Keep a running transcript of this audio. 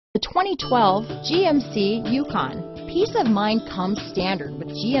2012 GMC Yukon. Peace of mind comes standard with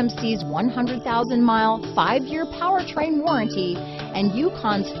GMC's 100,000-mile, 5-year powertrain warranty and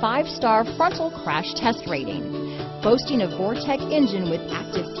Yukon's 5-star frontal crash test rating. Boasting a Vortec engine with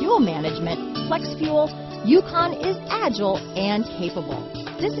active fuel management, flex fuel, Yukon is agile and capable.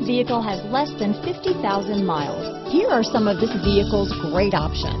 This vehicle has less than 50,000 miles. Here are some of this vehicle's great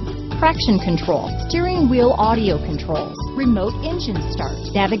options: traction control, steering wheel audio controls, remote engine start,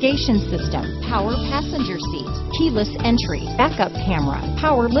 navigation system, power passenger seat, keyless entry, backup camera,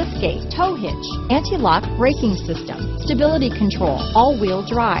 power liftgate, tow hitch, anti-lock braking system, stability control, all-wheel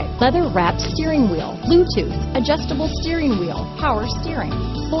drive, leather-wrapped steering wheel, Bluetooth, adjustable steering wheel, power steering,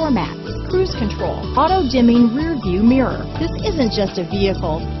 floor mats, cruise control, auto-dimming rear view mirror. This isn't just a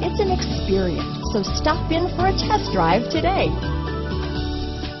vehicle, it's an experience. So stop in for a test drive today.